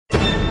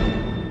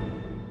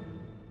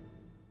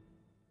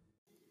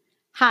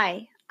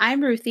Hi,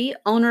 I'm Ruthie,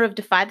 owner of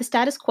Defy the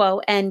Status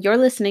Quo, and you're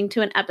listening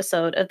to an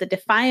episode of the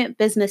Defiant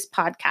Business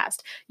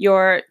Podcast,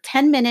 your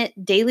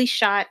 10-minute daily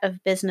shot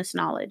of business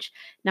knowledge.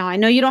 Now, I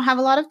know you don't have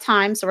a lot of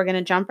time, so we're going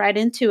to jump right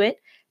into it.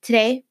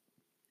 Today,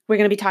 we're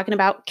going to be talking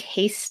about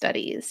case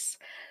studies.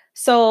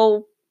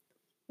 So,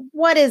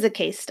 what is a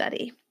case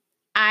study?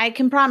 I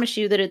can promise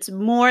you that it's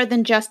more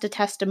than just a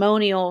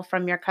testimonial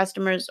from your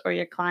customers or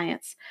your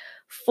clients.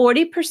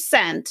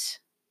 40%,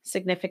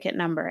 significant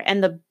number,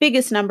 and the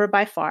biggest number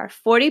by far,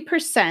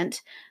 40%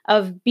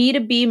 of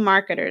B2B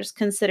marketers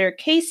consider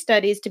case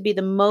studies to be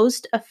the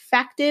most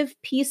effective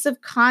piece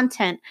of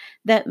content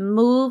that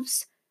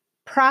moves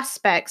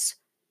prospects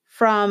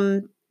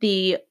from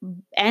the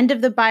end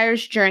of the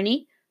buyer's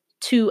journey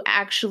to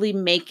actually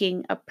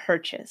making a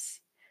purchase.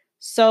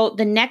 So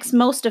the next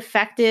most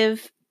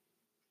effective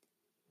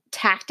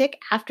tactic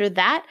after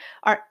that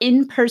are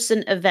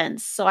in-person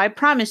events. So I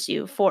promise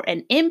you, for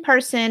an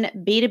in-person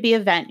B2B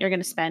event, you're going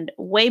to spend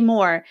way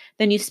more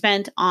than you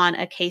spent on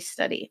a case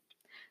study.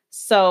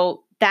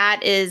 So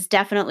that is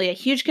definitely a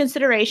huge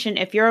consideration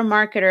if you're a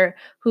marketer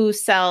who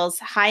sells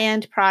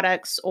high-end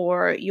products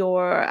or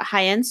your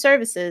high-end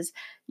services.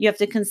 You have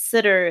to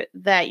consider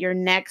that your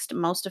next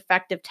most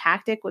effective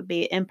tactic would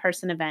be an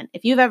in-person event.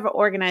 If you've ever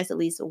organized at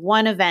least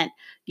one event,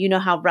 you know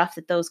how rough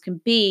that those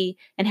can be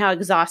and how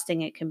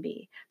exhausting it can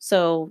be.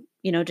 So,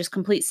 just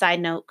complete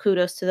side note,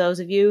 kudos to those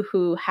of you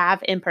who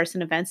have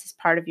in-person events as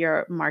part of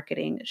your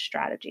marketing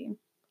strategy.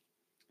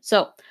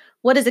 So,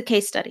 what is a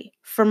case study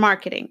for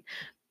marketing?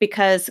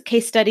 Because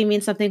case study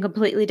means something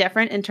completely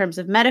different in terms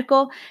of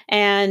medical,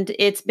 and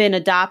it's been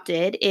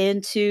adopted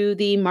into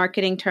the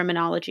marketing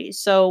terminology.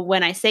 So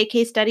when I say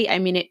case study, I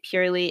mean it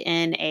purely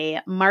in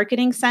a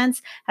marketing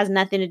sense, has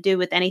nothing to do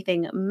with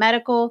anything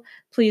medical.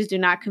 Please do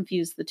not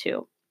confuse the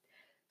two.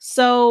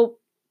 So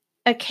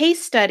a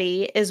case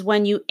study is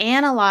when you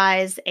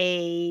analyze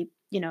a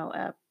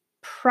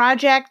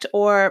project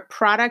or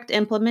product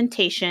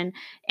implementation,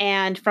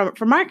 and for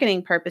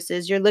marketing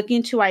purposes, you're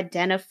looking to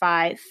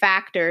identify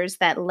factors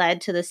that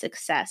led to the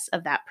success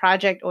of that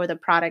project or the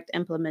product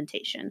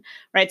implementation,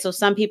 right? So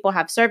some people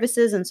have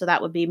services, and so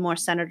that would be more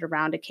centered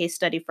around a case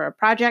study for a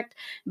project,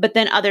 but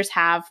then others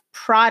have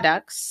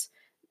products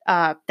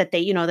that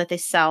they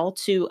sell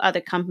to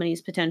other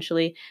companies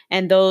potentially,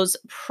 and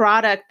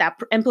that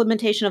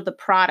implementation of the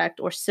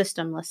product or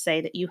system, let's say,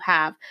 that you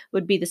have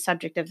would be the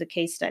subject of the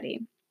case study.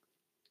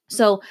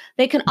 So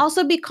they can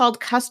also be called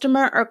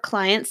customer or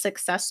client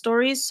success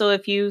stories. So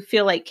if you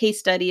feel like case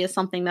study is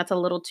something that's a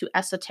little too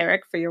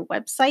esoteric for your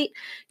website,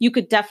 you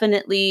could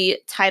definitely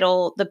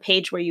title the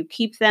page where you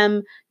keep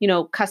them,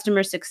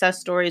 customer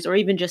success stories, or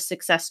even just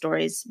success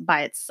stories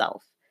by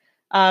itself.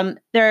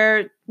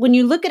 When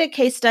you look at a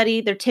case study,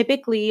 they're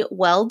typically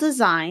well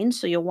designed.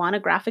 So you'll want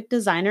a graphic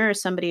designer or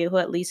somebody who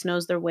at least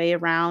knows their way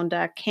around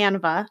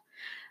Canva.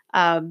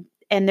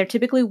 And they're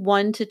typically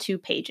 1 to 2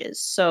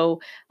 pages.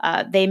 So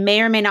they may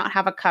or may not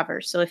have a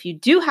cover. So if you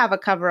do have a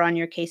cover on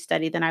your case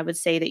study, then I would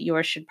say that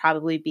yours should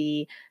probably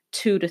be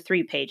 2 to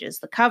 3 pages,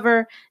 the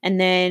cover, and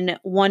then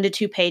 1 to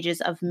 2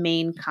 pages of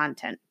main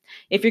content.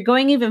 If you're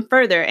going even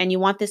further and you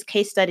want this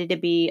case study to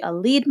be a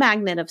lead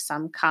magnet of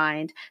some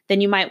kind, then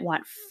you might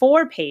want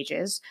 4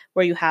 pages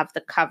where you have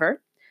the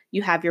cover,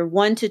 you have your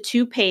 1 to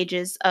 2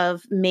 pages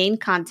of main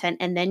content,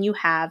 and then you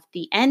have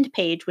the end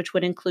page, which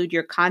would include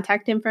your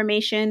contact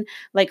information,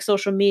 like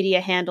social media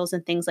handles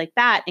and things like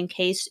that, in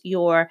case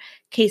your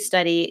case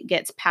study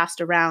gets passed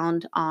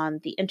around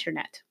on the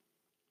internet.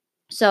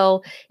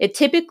 So it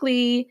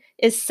typically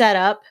is set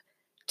up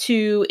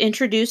to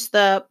introduce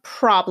the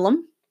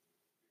problem,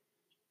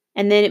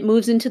 and then it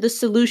moves into the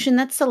solution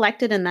that's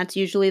selected, and that's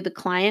usually the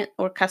client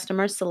or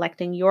customer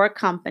selecting your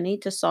company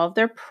to solve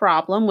their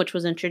problem, which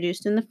was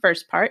introduced in the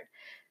first part.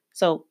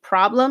 So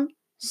problem,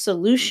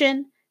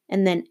 solution,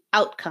 and then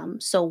outcome.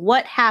 So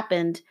what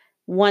happened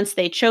once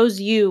they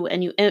chose you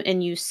and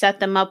you set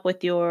them up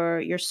with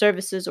your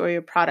services or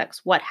your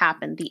products? What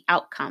happened? The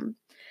outcome.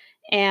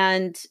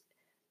 And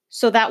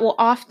so that will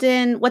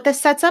often, what this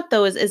sets up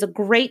though is a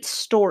great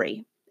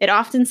story. It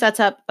often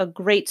sets up a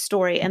great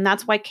story. And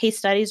that's why case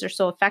studies are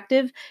so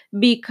effective,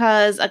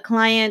 because a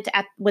client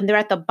when they're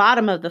at the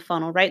bottom of the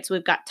funnel, right? So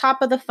we've got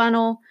top of the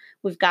funnel,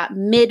 we've got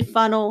mid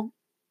funnel,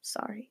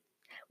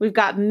 we've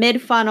got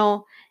mid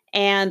funnel,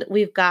 and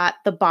we've got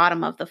the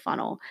bottom of the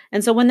funnel.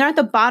 And so when they're at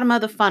the bottom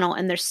of the funnel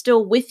and they're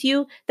still with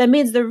you, that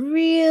means they're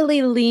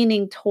really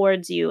leaning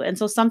towards you. And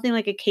so something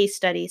like a case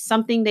study,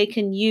 something they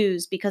can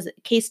use, because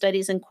case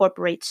studies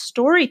incorporate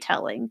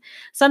storytelling,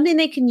 something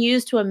they can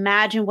use to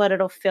imagine what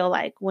it'll feel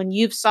like when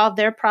you've solved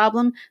their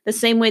problem, the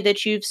same way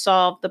that you've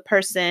solved the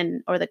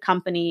person or the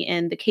company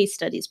in the case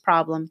study's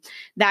problem.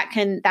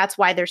 That's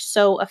why they're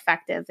so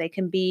effective. They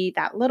can be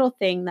that little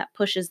thing that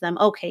pushes them,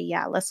 okay,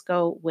 yeah, let's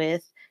go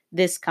with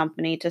this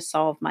company to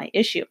solve my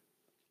issue.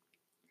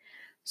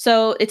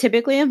 So it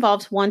typically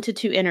involves 1 to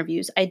 2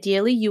 interviews.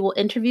 Ideally, you will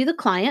interview the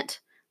client.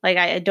 Like,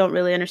 I don't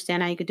really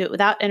understand how you could do it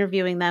without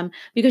interviewing them,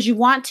 because you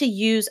want to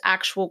use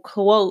actual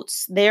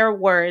quotes, their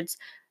words,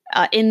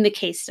 in the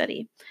case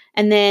study.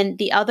 And then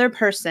the other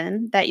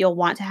person that you'll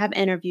want to have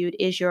interviewed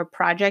is your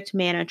project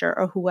manager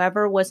or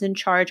whoever was in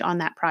charge on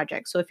that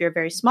project. So if you're a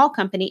very small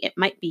company, it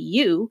might be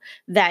you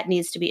that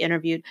needs to be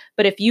interviewed.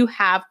 But if you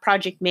have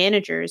project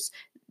managers,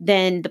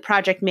 then the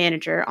project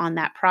manager on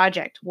that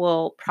project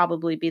will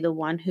probably be the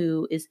one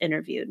who is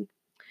interviewed.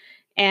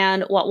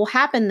 And what will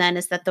happen then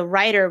is that the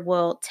writer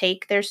will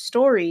take their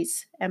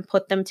stories and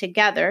put them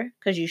together,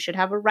 because you should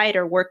have a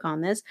writer work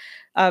on this,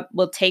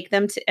 will take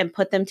them and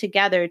put them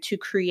together to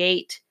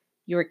create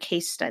your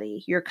case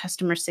study, your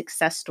customer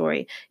success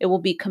story. It will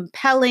be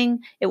compelling,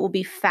 it will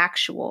be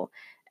factual.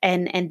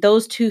 And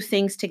those two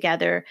things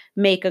together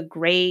make a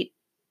great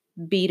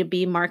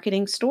B2B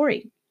marketing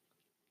story.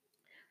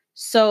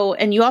 So,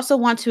 and you also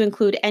want to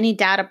include any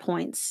data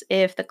points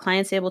if the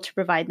client's able to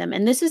provide them.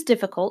 And this is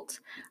difficult.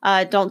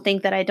 Don't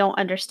think that I don't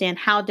understand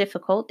how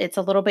difficult. It's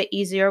a little bit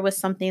easier with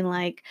something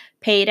like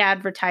paid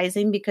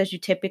advertising because you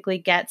typically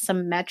get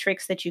some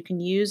metrics that you can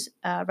use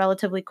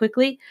relatively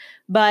quickly.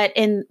 But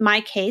in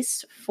my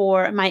case,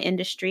 for my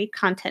industry,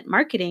 content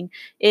marketing,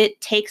 it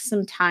takes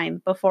some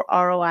time before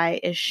ROI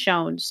is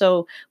shown.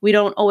 So we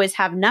don't always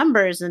have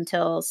numbers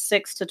until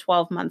 6 to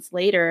 12 months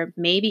later,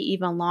 maybe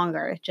even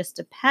longer. It just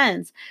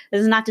depends.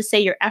 This is not to say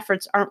your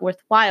efforts aren't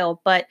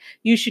worthwhile, but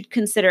you should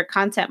consider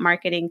content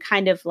marketing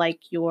kind of like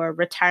your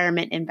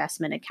retirement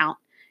investment account.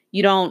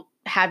 You don't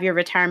have your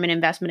retirement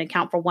investment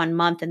account for 1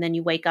 month and then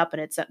you wake up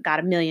and it's got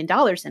 $1 million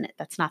in it.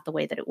 That's not the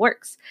way that it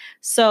works.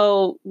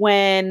 So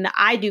when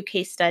I do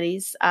case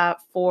studies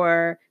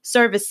for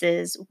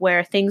services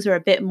where things are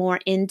a bit more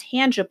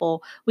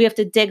intangible, we have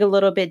to dig a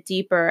little bit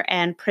deeper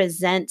and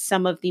present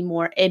some of the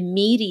more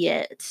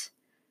immediate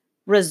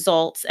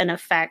results and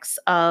effects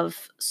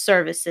of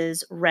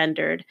services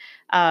rendered.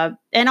 And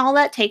all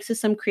that takes is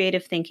some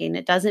creative thinking.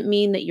 It doesn't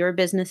mean that your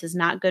business is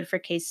not good for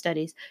case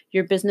studies.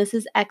 Your business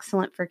is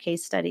excellent for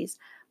case studies.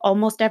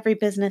 Almost every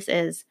business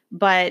is,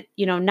 but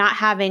not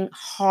having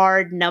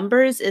hard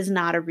numbers is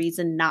not a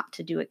reason not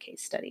to do a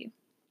case study.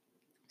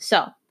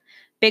 So,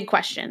 big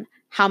question.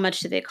 How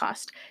much do they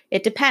cost?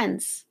 It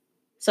depends.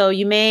 So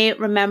you may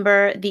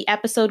remember the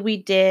episode we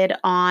did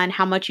on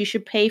how much you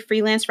should pay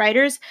freelance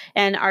writers,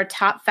 and our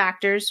top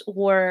factors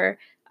were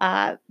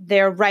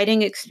their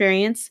writing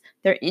experience,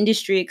 their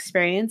industry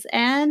experience,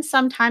 and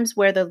sometimes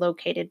where they're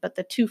located. But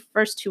the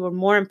first two are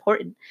more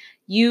important.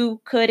 You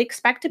could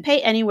expect to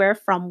pay anywhere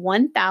from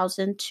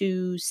 $1,000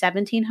 to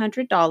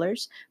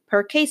 $1,700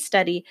 per case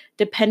study,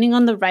 depending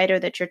on the writer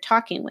that you're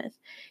talking with.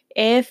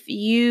 If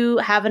you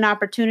have an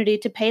opportunity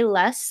to pay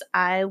less,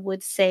 I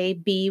would say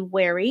be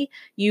wary.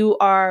 You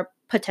are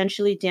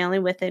potentially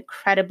dealing with an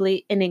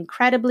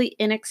incredibly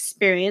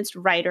inexperienced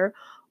writer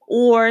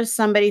or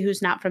somebody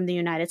who's not from the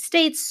United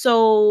States,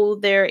 so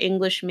their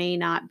English may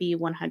not be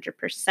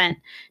 100%.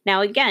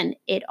 Now, again,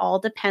 it all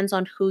depends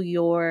on who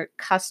your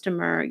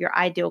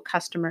ideal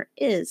customer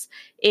is.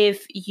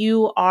 If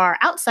you are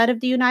outside of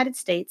the United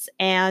States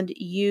and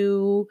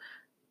you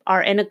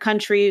are in a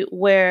country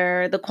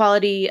where the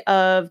quality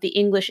of the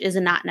English is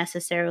not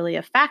necessarily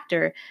a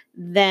factor,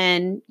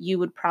 then you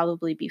would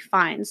probably be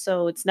fine.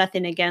 So it's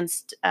nothing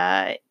against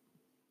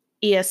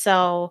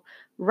ESL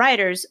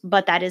writers,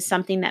 but that is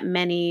something that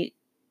many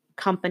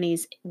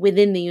companies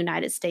within the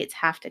United States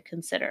have to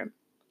consider.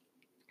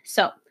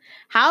 So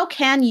how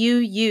can you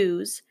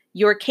use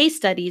your case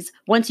studies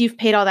once you've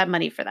paid all that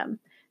money for them?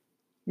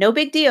 No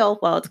big deal.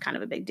 Well, it's kind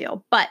of a big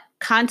deal, but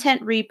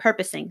content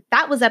repurposing.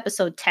 That was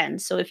episode 10.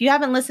 So if you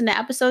haven't listened to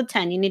episode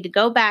 10, you need to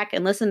go back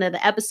and listen to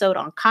the episode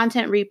on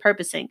content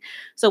repurposing.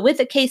 So with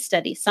a case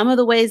study, some of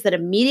the ways that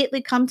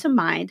immediately come to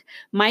mind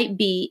might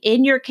be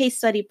in your case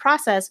study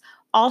process,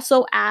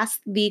 also ask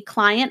the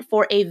client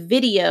for a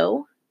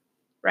video,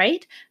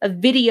 right? A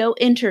video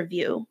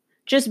interview,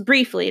 just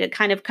briefly to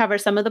kind of cover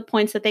some of the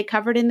points that they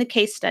covered in the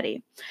case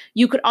study.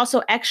 You could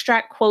also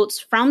extract quotes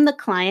from the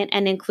client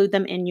and include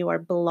them in your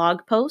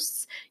blog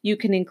posts. You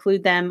can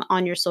include them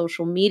on your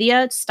social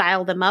media,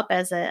 style them up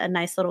as a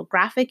nice little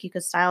graphic. You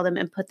could style them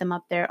and put them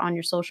up there on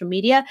your social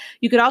media.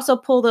 You could also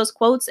pull those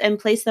quotes and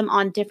place them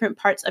on different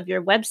parts of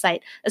your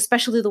website,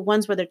 especially the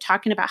ones where they're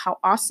talking about how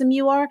awesome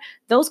you are.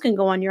 Those can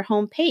go on your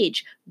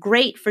homepage.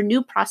 Great for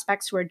new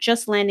prospects who are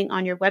just landing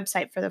on your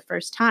website for the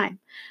first time.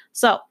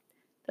 So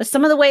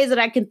some of the ways that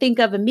I can think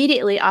of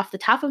immediately off the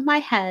top of my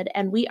head,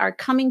 and we are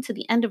coming to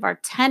the end of our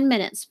 10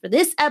 minutes for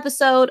this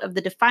episode of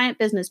the Defiant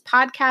Business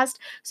Podcast.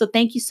 So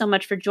thank you so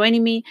much for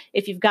joining me.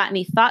 If you've got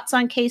any thoughts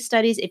on case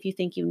studies, if you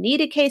think you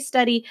need a case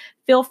study,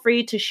 feel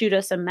free to shoot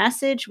us a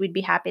message. We'd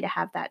be happy to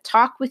have that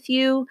talk with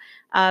you.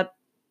 But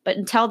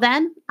until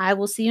then, I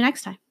will see you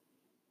next time.